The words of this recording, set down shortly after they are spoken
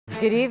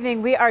Good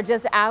evening. We are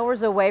just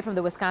hours away from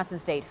the Wisconsin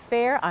State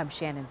Fair. I'm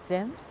Shannon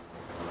Sims.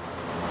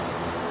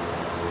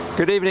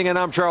 Good evening, and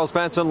I'm Charles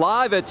Benson,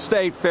 live at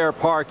State Fair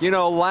Park. You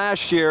know,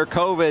 last year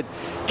COVID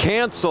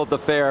canceled the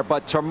fair,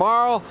 but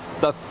tomorrow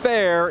the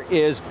fair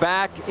is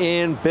back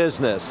in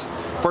business.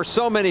 For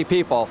so many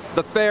people,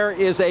 the fair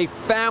is a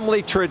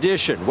family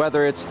tradition,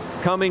 whether it's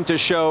coming to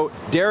show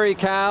dairy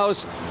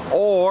cows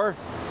or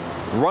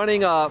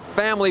running a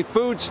family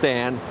food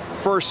stand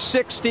for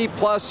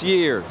 60+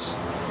 years.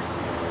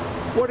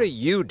 What are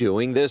you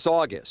doing this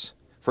August?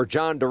 For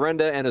John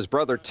Dorinda and his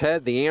brother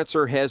Ted, the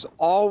answer has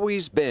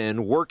always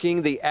been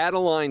working the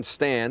Adeline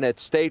stand at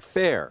State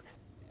Fair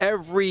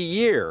every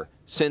year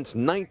since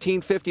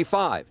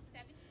 1955,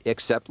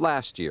 except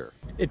last year.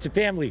 It's a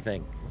family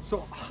thing.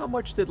 So how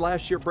much did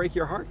last year break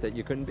your heart that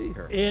you couldn't be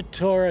here? It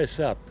tore us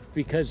up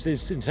because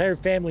this entire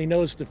family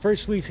knows the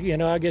first week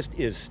in August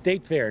is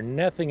State Fair,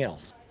 nothing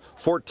else.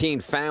 14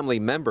 family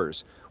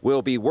members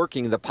will be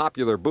working the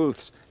popular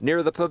booths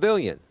near the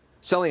pavilion,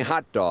 selling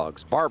hot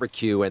dogs,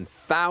 barbecue, and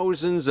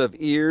thousands of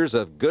ears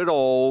of good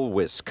old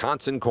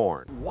Wisconsin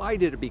corn. Why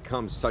did it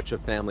become such a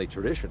family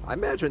tradition? I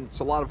imagine it's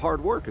a lot of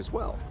hard work as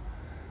well.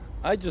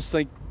 I just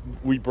think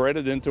we bred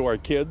it into our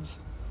kids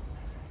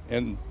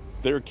and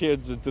their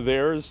kids into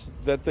theirs,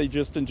 that they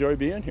just enjoy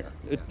being here.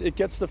 It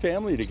gets the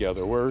family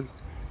together. We're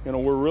a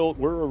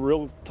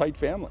real tight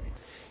family.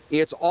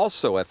 It's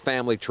also a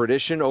family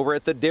tradition over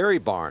at the Dairy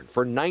Barn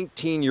for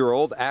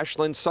 19-year-old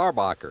Ashlyn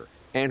Sarbacher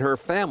and her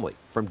family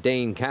from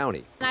Dane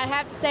County. I'd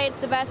have to say it's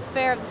the best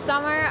fair of the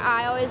summer.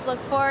 I always look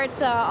forward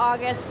to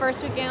August,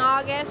 first week in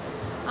August.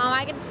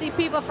 I get to see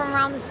people from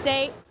around the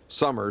state.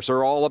 Summers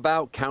are all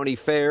about county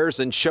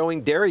fairs and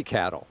showing dairy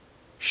cattle.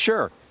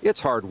 Sure,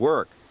 it's hard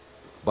work,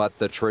 but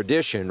the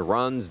tradition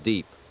runs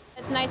deep.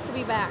 It's nice to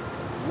be back.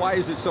 Why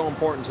is it so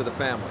important to the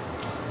family?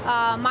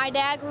 My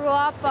dad grew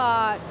up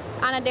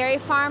on a dairy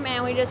farm,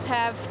 and we just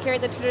have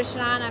carried the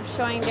tradition on of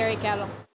showing dairy cattle.